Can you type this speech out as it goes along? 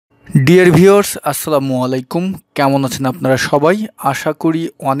Dear viewers আসসালামু আলাইকুম। কেমন আছেন আপনারা সবাই? আশা করি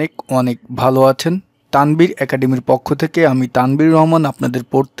অনেক অনেক ভালো আছেন। তানবীর একাডেমির পক্ষ থেকে আমি তানবীর রহমান আপনাদের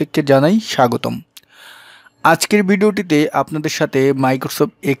প্রত্যেককে জানাই স্বাগতম। আজকের ভিডিওটিতে আপনাদের সাথে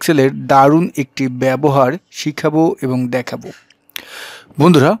মাইক্রোসফট এক্সেলের দারুণ একটি ব্যবহার শিখাবো এবং দেখাবো।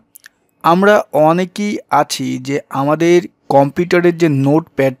 বন্ধুরা, আমরা অনেকেই আছি যে আমাদের কম্পিউটারের যে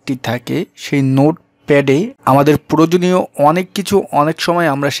নোটপ্যাডটি থাকে সেই নোটপ্যাডে আমাদের প্রয়োজনীয় অনেক কিছু অনেক সময়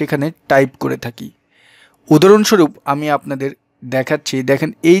আমরা সেখানে টাইপ করে থাকি। উদাহরণস্বরূপ আমি আপনাদের দেখাচ্ছি, দেখেন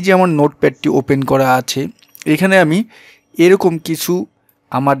এই যে আমার নোটপ্যাডটি ওপেন করা আছে, এখানে আমি এরকম কিছু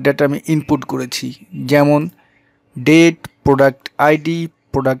আমার ডেটা আমি ইনপুট করেছি, যেমন date, product ID,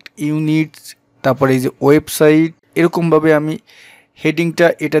 product units, তারপরে এই যে ওয়েবসাইট, এরকমভাবে আমি হেডিংটা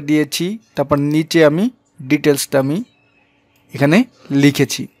এটা দিয়েছি, তারপর নিচে আমি ডিটেলসটা আমি এখানে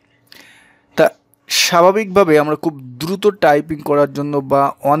লিখেছি। তা স্বাভাবিকভাবে আমরা খুব দ্রুত টাইপিং করার জন্য বা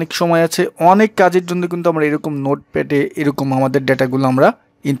অনেক সময় আছে অনেক কাজের জন্য কিন্তু আমরা এরকম নোটপ্যাডে এরকম আমাদের ডেটাগুলো আমরা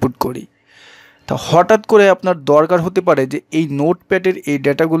ইনপুট করি। তা হঠাৎ করে আপনার দরকার হতে পারে যে এই নোটপ্যাডের এই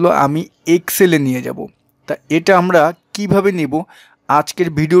ডেটাগুলো আমি এক্সেলে নিয়ে যাব। তা এটা আমরা কিভাবে নিব, আজকের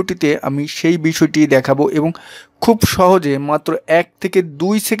ভিডিওটিতে আমি সেই বিষয়টি দেখাবো এবং খুব সহজে মাত্র 1 থেকে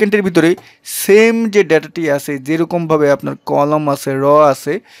 2 সেকেন্ডের ভিতরে সেম যে ডেটাটি আছে, যেরকমভাবে আপনার কলাম আছে, র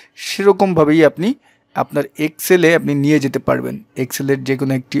আছে, সেরকমভাবেই আপনি আপনার এক্সেলে আপনি নিয়ে যেতে পারবেন। এক্সেলের যে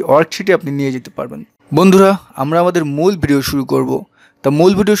কোনো একটি ওয়ার্কশিটে আপনি নিয়ে যেতে পারবেন। বন্ধুরা, আমরা আমাদের মূল ভিডিও শুরু করব। তা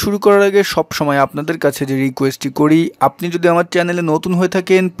মূল ভিডিও শুরু করার আগে সবসময় আপনাদের কাছে যে রিকোয়েস্টটি করি, আপনি যদি আমার চ্যানেলে নতুন হয়ে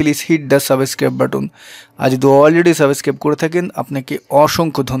থাকেন please hit the subscribe button, আর যদি অলরেডি সাবস্ক্রাইব করে থাকেন আপনাকে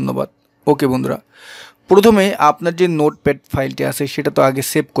অসংখ্য ধন্যবাদ। ওকে বন্ধুরা, প্রথমে আপনার যে নোটপ্যাড ফাইলটি আছে সেটা তো আগে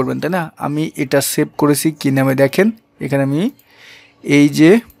সেভ করবেন, তাই না? আমি এটা সেভ করেছি কী নামে দেখেন, এখানে আমি এই যে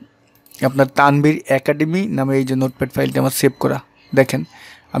আপনার তানভীর একাডেমি নামে এই যে নোটপ্যাড ফাইলটি আমার সেভ করা, দেখেন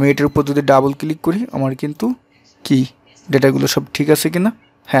আমি এটার উপর যদি ডাবল ক্লিক করি আমার কিন্তু কি ডেটাগুলো সব ঠিক আছে কিনা,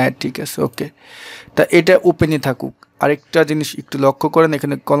 হ্যাঁ ঠিক আছে, ওকে। তা এটা ওপেনে থাকুক। আরেকটা জিনিস একটু লক্ষ্য করেন,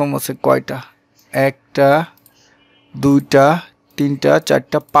 এখানে কলম আছে কয়টা, 1টা 2টা 3টা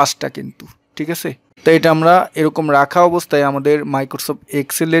 4টা 5টা কিন্তু, ঠিক আছে। তো এটা আমরা এরকম রাখা অবস্থায় আমাদের মাইক্রোসফট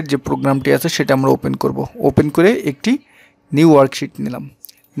এক্সেলের যে প্রোগ্রামটি আছে সেটা আমরা ওপেন করব। ওপেন করে একটি নিউ ওয়ার্কশিট নিলাম।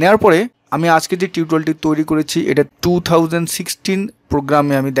 নেওয়ার পরে আমি আজকে যে টিউটোরিয়ালটি তৈরি করেছি এটা 2016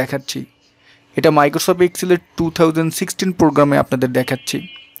 প্রোগ্রামে আমি দেখাচ্ছি। এটা মাইক্রোসফট এক্সেলের 2016 প্রোগ্রামে আপনাদের দেখাচ্ছি।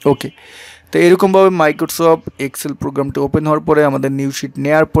 ওকে, তো এরকমভাবে মাইক্রোসফট এক্সেল প্রোগ্রামটি ওপেন হওয়ার পরে আমাদের নিউ শিট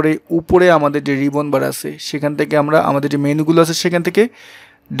নেওয়ার পরে উপরে আমাদের যে রিবন বার আছে সেখান থেকে আমরা আমাদের যে মেনুগুলো আছে সেখান থেকে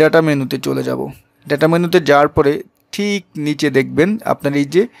ডাটা মেনুতে চলে যাব। ডাটা মেনুতে যাওয়ার পরে ঠিক নিচে দেখবেন আপনার এই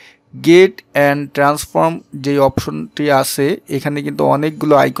যে গেট অ্যান্ড ট্রান্সফর্ম যে অপশনটি আছে, এখানে কিন্তু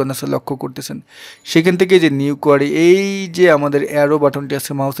অনেকগুলো আইকন আছে লক্ষ্য করতেছেন। সেখান থেকে যে নিউ কোয়ারি, এই যে আমাদের অ্যারো বাটনটি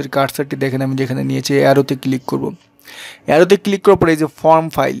আছে, মাউসের কার্সারটি দেখেন আমি যেখানে নিয়েছি, অ্যারোতে ক্লিক করব। অ্যারোতে ক্লিক করার পরে এই যে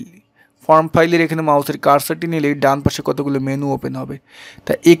ফর্ম ফাইলের এখানে মাউসের কার্সারটি নিলেই ডান পাশে কতগুলো মেনু ওপেন হবে।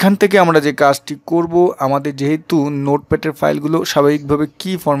 তা এখান থেকে আমরা যে কাজটি করব, আমাদের যেহেতু নোটপ্যাডের ফাইলগুলো স্বাভাবিকভাবে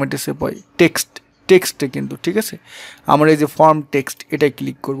কি ফরম্যাটে সেভ হয়, টেক্সটে কিন্তু, ঠিক আছে। আমরা এই যে ফর্ম টেক্সট এটাই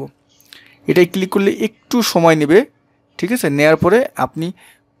ক্লিক করব। এটাই ক্লিক করলে একটু সময় নেবে, ঠিক আছে। নেওয়ার পরে আপনি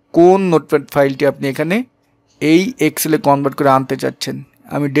কোন নোটপ্যাড ফাইলটি আপনি এখানে এই এক্সেলে কনভার্ট করে আনতে চাচ্ছেন।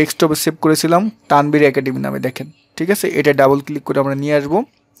 আমি ডেস্কটপে সেভ করেছিলাম তানভীর একাডেমি নামে, দেখেন ঠিক আছে। এটা ডাবল ক্লিক করে আমরা নিয়ে আসবো।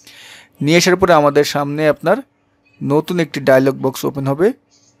 নিয়ে আসার পরে আমাদের সামনে আপনার নতুন একটি ডায়লগ বক্স ওপেন হবে,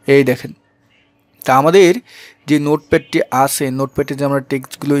 এই দেখেন। তা আমাদের যে নোটপ্যাডটি আছে, নোটপ্যাডে যে আমরা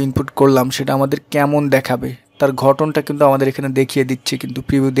টেক্সটগুলো ইনপুট করলাম সেটা আমাদের কেমন দেখাবে তার ঘটনটা কিন্তু আমাদের এখানে দেখিয়ে দিচ্ছে, কিন্তু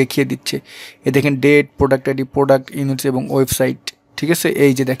প্রিভিউ দেখিয়ে দিচ্ছে। এ দেখেন date, product ID, product units এবং ওয়েবসাইট, ঠিক আছে।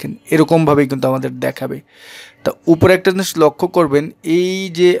 এই যে দেখেন এরকমভাবেই কিন্তু আমাদের দেখাবে। তা উপরে একটা জিনিস লক্ষ্য করবেন, এই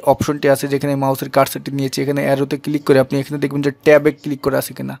যে অপশনটি আছে যেখানে মাউসের কার্সারটি নিয়েছে, এখানে অ্যারোতে ক্লিক করে আপনি এখানে দেখবেন যে ট্যাবে ক্লিক করে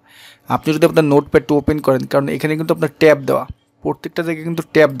আছে কিনা। আপনি যদি আপনার নোটপ্যাডটা ওপেন করেন, কারণ এখানে কিন্তু আপনার ট্যাব দেওয়া, প্রত্যেকটা জায়গায় কিন্তু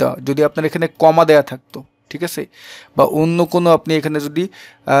ট্যাব দেওয়া। যদি আপনার এখানে কমা দেওয়া থাকতো, ঠিক আছে, বা অন্য কোনো আপনি এখানে যদি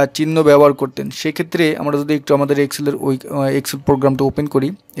চিহ্ন ব্যবহার করতেন, সেক্ষেত্রে আমরা যদি একটু আমাদের এক্সেলের ওই এক্সেল প্রোগ্রামটা ওপেন করি,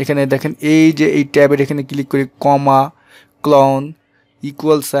 এখানে দেখেন এই যে এই ট্যাবের এখানে ক্লিক করি, কমা, ক্লন,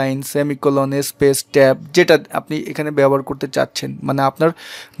 equal sign, semicolon, space, tab, যেটা আপনি এখানে ব্যবহার করতে চাচ্ছেন, মানে আপনার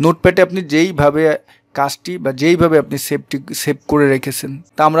নোটপ্যাডে আপনি যেইভাবে কাজটি বা যেইভাবে আপনি সেভ করে রেখেছেন।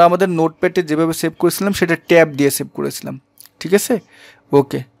 তা আমরা আমাদের নোটপ্যাডে যেভাবে সেভ করেছিলাম সেটা ট্যাব দিয়ে সেভ করেছিলাম, ঠিক আছে।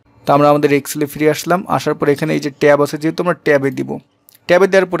 ওকে, তো আমরা আমাদের এক্সেলে ফিরে আসলাম। আসার পরে এখানে এই যে ট্যাব আছে, যেহেতু আমরা ট্যাবে দিব, ট্যাবে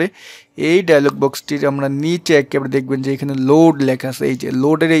দেওয়ার পরে এই ডায়লগ বক্সটির আমরা নিচে একেবারে দেখবেন যে এখানে লোড লেখা আছে, এই যে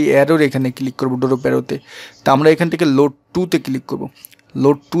লোডের এই অ্যারোর এখানে ক্লিক করবো, ডোরপ অ্যারোতে। তা আমরা এখান থেকে লোড 2তে ক্লিক করব।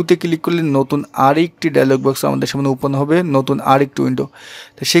 লোড 2-তে ক্লিক করলে নতুন আরেকটি ডায়লগ বক্স আমাদের সামনে ওপেন হবে, নতুন আরেকটি উইন্ডো।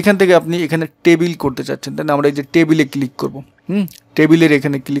 তো সেখান থেকে আপনি এখানে টেবিল করতে চাচ্ছেন, তাই না? আমরা এই যে টেবিলে ক্লিক করব, টেবিলের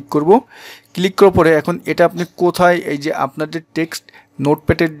এখানে ক্লিক করব। ক্লিক করার পরে এখন এটা আপনি কোথায়, এই যে আপনার যে টেক্সট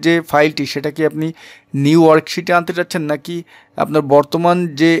নোটপ্যাডের যে ফাইলটি, সেটা কি আপনি নিউ ওয়ার্কশিটে আনতে চাচ্ছেন, নাকি আপনার বর্তমান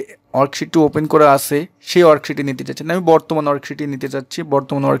যে ওয়ার্কশিটটি ওপেন করা আছে সেই ওয়ার্কশিটে নিতে চাচ্ছেন? আমি বর্তমান ওয়ার্কশিটে নিতে চাচ্ছি।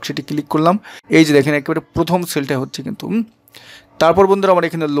 বর্তমান ওয়ার্কশিটে ক্লিক করলাম। এই যে দেখেন একেবারে প্রথম সেলটা হচ্ছে কিন্তু। তারপর বন্ধুরা আমরা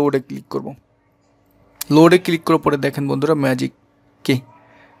এখানে লোডে ক্লিক করব। লোডে ক্লিক করার পরে দেখেন বন্ধুরা ম্যাজিক কি,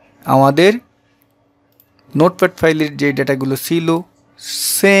 আমাদের নোটপ্যাড ফাইলের যে ডেটাগুলো ছিল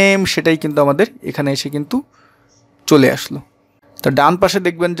সেম সেটাই কিন্তু আমাদের এখানে এসে কিন্তু চলে আসলো। তো ডান পাশে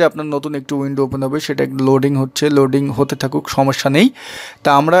দেখবেন যে আপনার নতুন একটু উইন্ডো ওপেন হবে, সেটা একটু লোডিং হচ্ছে, লোডিং হতে থাকুক, সমস্যা নেই। তা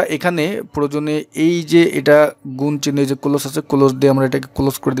আমরা এখানে প্রয়োজনে এই যে এটা গুণ চিহ্ন যে ক্লোজ আছে, ক্লোজ দিয়ে আমরা এটাকে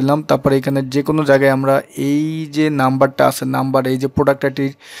ক্লোজ করে দিলাম। তারপরে এখানে যে কোনো জায়গায় আমরা এই যে নাম্বারটা আছে, নাম্বার, এই যে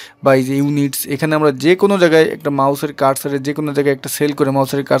প্রোডাক্টটির বা এই যে ইউনিটস, এখানে আমরা যে কোনো জায়গায় একটা মাউসের কার্সারে যে কোনো জায়গায় একটা সেল করে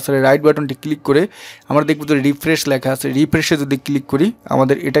মাউসের কার্সারে রাইট বাটনটি ক্লিক করে আমরা দেখব যে রিফ্রেশ লেখা আছে, রিফ্রেশে যদি ক্লিক করি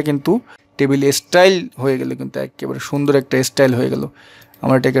আমাদের এটা কিন্তু টেবিল স্টাইল হয়ে গেল, কিন্তু একেবারে সুন্দর একটা স্টাইল হয়ে গেল।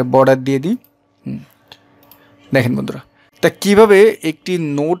 আমরা এটাকে বর্ডার দিয়ে দিই। দেখেন বন্ধুরা, তা কীভাবে একটি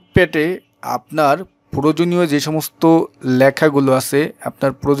নোটপ্যাডে আপনার প্রয়োজনীয় যে সমস্ত লেখাগুলো আছে,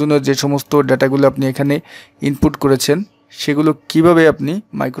 আপনার প্রয়োজনীয় যে সমস্ত ডাটাগুলো আপনি এখানে ইনপুট করেছেন, সেগুলো কিভাবে আপনি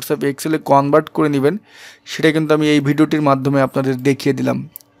মাইক্রোসফট এক্সেলে কনভার্ট করে নেবেন, সেটা কিন্তু আমি এই ভিডিওটির মাধ্যমে আপনাদের দেখিয়ে দিলাম।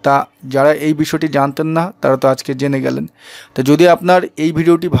 তা যারা এই বিষয়টি জানতেন না তারা তো আজকে জেনে গেলেন। তা যদি আপনার এই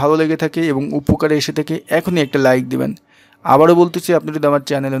ভিডিওটি ভালো লেগে থাকে এবং উপকারে এসে থাকে, এখনই একটা লাইক দিবেন। আবারও বলতেছি, আপনি যদি আমার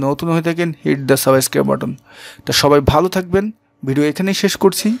চ্যানেলে নতুন হয়ে থাকেন, হিট দ্য সাবস্ক্রাইব বাটন। তা সবাই ভালো থাকবেন। ভিডিও এখানেই শেষ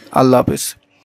করছি। আল্লাহ হাফেজ।